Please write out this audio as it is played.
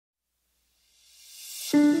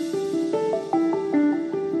Hello,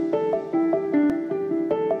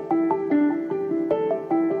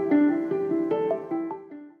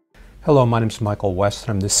 my name is Michael West, and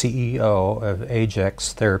I'm the CEO of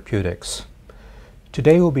AgeX Therapeutics.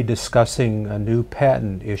 Today we'll be discussing a new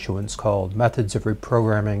patent issuance called Methods of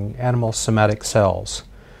Reprogramming Animal Somatic Cells.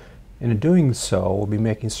 In doing so, we'll be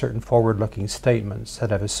making certain forward-looking statements that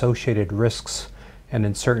have associated risks and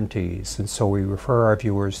uncertainties, and so we refer our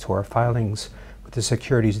viewers to our filings with the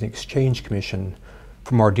Securities and Exchange Commission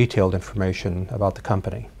for more detailed information about the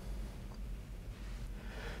company.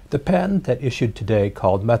 The patent that issued today,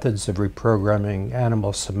 called Methods of Reprogramming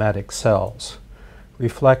Animal Somatic Cells,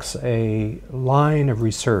 reflects a line of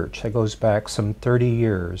research that goes back some 30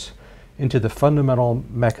 years into the fundamental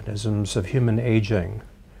mechanisms of human aging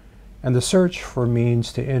and the search for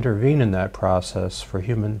means to intervene in that process for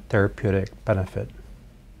human therapeutic benefit.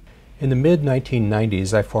 In the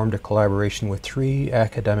mid-1990s, I formed a collaboration with three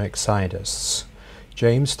academic scientists,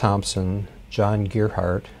 James Thompson, John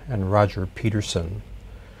Gearhart, and Roger Peterson.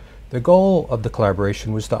 The goal of the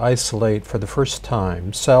collaboration was to isolate for the first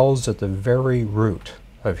time cells at the very root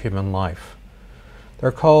of human life.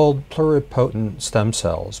 They're called pluripotent stem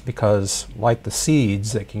cells because, like the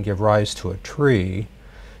seeds that can give rise to a tree,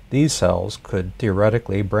 these cells could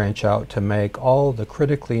theoretically branch out to make all the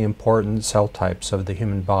critically important cell types of the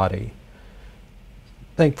human body.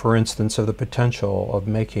 Think, for instance, of the potential of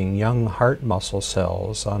making young heart muscle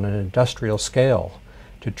cells on an industrial scale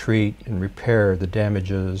to treat and repair the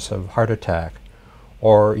damages of heart attack,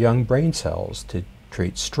 or young brain cells to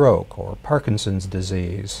treat stroke or Parkinson's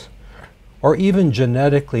disease, or even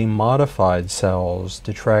genetically modified cells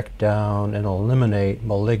to track down and eliminate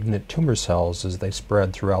malignant tumor cells as they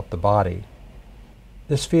spread throughout the body.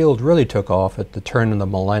 This field really took off at the turn of the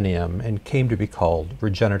millennium and came to be called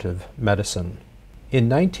regenerative medicine. In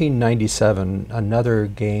 1997, another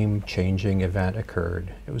game-changing event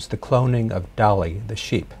occurred. It was the cloning of Dolly, the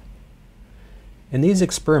sheep. In these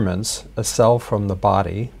experiments, a cell from the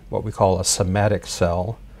body, what we call a somatic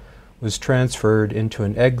cell, was transferred into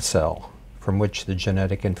an egg cell from which the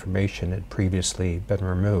genetic information had previously been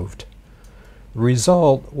removed. The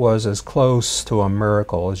result was as close to a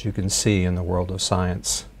miracle as you can see in the world of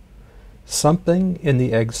science. Something in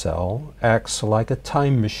the egg cell acts like a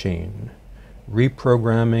time machine,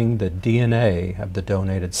 reprogramming the DNA of the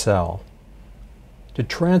donated cell to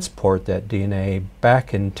transport that DNA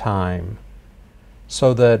back in time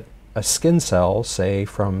so that a skin cell, say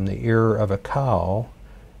from the ear of a cow,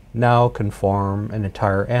 now can form an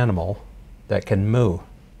entire animal that can moo.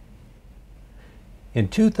 In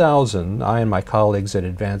 2000, I and my colleagues at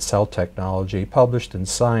Advanced Cell Technology published in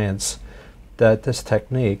Science that this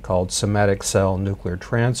technique, called somatic cell nuclear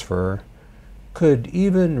transfer, could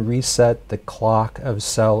even reset the clock of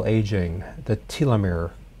cell aging, the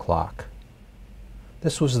telomere clock.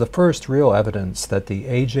 This was the first real evidence that the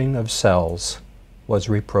aging of cells was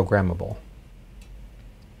reprogrammable.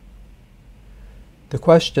 The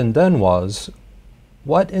question then was,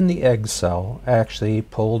 what in the egg cell actually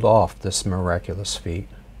pulled off this miraculous feat?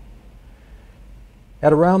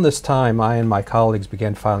 At around this time, I and my colleagues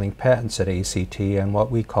began filing patents at ACT on what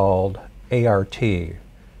we called ART,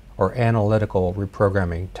 or analytical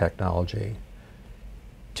reprogramming technology.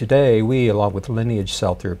 Today, we, along with Lineage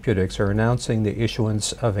Cell Therapeutics, are announcing the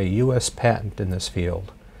issuance of a U.S. patent in this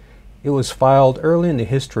field. It was filed early in the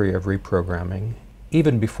history of reprogramming,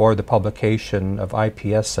 even before the publication of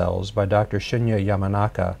iPS cells by Dr. Shinya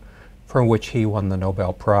Yamanaka, for which he won the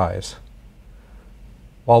Nobel Prize.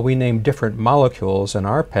 While we name different molecules in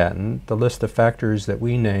our patent, the list of factors that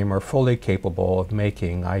we name are fully capable of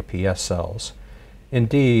making iPS cells.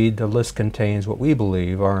 Indeed, the list contains what we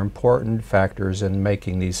believe are important factors in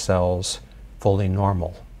making these cells fully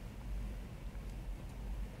normal.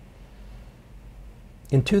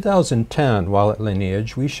 In 2010, while at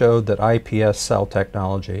Lineage, we showed that iPS cell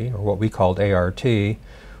technology, or what we called ART,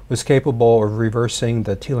 was capable of reversing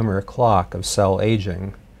the telomere clock of cell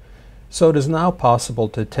aging. So it is now possible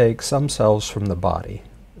to take some cells from the body,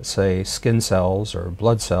 say skin cells or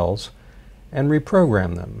blood cells, and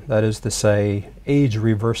reprogram them, that is to say,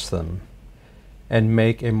 age-reverse them, and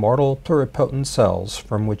make immortal pluripotent cells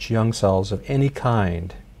from which young cells of any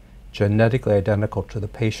kind, genetically identical to the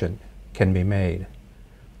patient, can be made.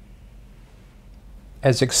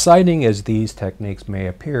 As exciting as these techniques may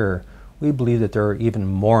appear, we believe that there are even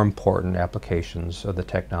more important applications of the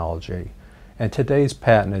technology, and today's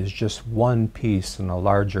patent is just one piece in a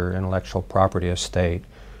larger intellectual property estate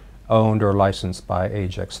owned or licensed by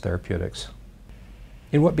AgeX Therapeutics.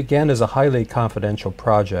 In what began as a highly confidential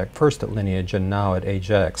project, first at Lineage and now at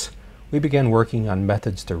AgeX, we began working on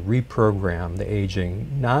methods to reprogram the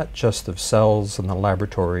aging, not just of cells in the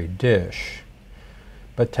laboratory dish,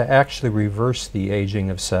 but to actually reverse the aging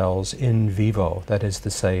of cells in vivo, that is to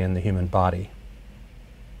say, in the human body.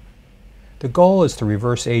 The goal is to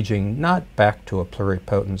reverse aging not back to a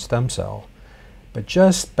pluripotent stem cell, but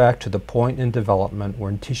just back to the point in development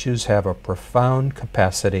when tissues have a profound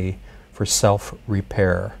capacity for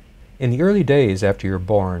self-repair. In the early days after you're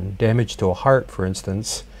born, damage to a heart, for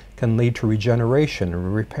instance, can lead to regeneration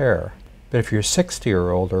and repair. But if you're 60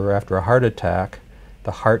 or older after a heart attack,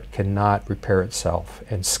 the heart cannot repair itself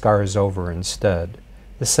and scars over instead.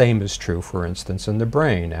 The same is true, for instance, in the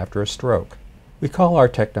brain after a stroke. We call our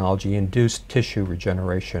technology induced tissue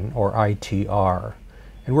regeneration, or ITR,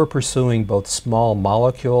 and we're pursuing both small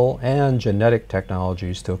molecule and genetic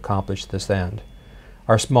technologies to accomplish this end.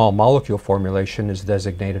 Our small molecule formulation is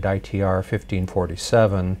designated ITR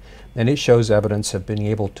 1547, and it shows evidence of being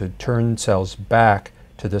able to turn cells back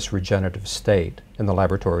to this regenerative state in the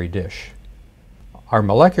laboratory dish. Our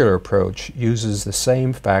molecular approach uses the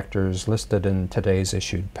same factors listed in today's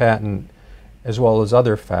issued patent, as well as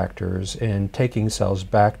other factors in taking cells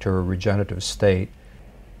back to a regenerative state.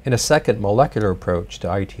 In a second molecular approach to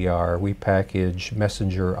ITR, we package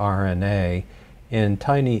messenger RNA in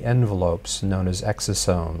tiny envelopes known as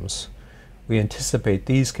exosomes. We anticipate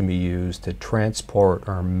these can be used to transport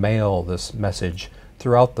or mail this message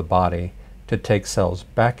throughout the body to take cells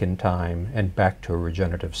back in time and back to a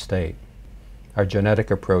regenerative state. Our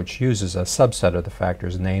genetic approach uses a subset of the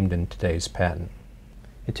factors named in today's patent.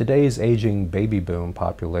 In today's aging baby boom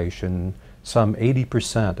population, some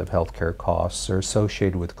 80% of healthcare costs are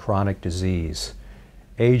associated with chronic disease.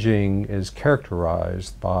 Aging is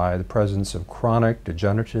characterized by the presence of chronic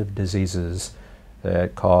degenerative diseases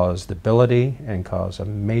that cause debility and cause a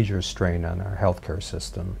major strain on our healthcare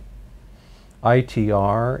system.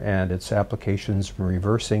 ITR and its applications from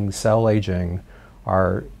reversing cell aging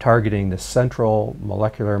are targeting the central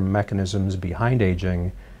molecular mechanisms behind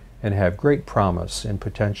aging and have great promise in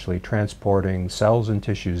potentially transporting cells and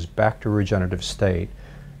tissues back to a regenerative state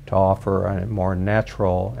to offer a more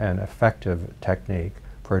natural and effective technique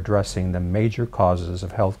for addressing the major causes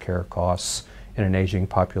of healthcare costs in an aging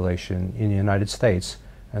population in the United States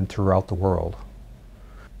and throughout the world.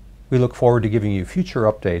 We look forward to giving you future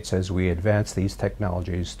updates as we advance these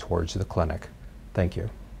technologies towards the clinic. Thank you.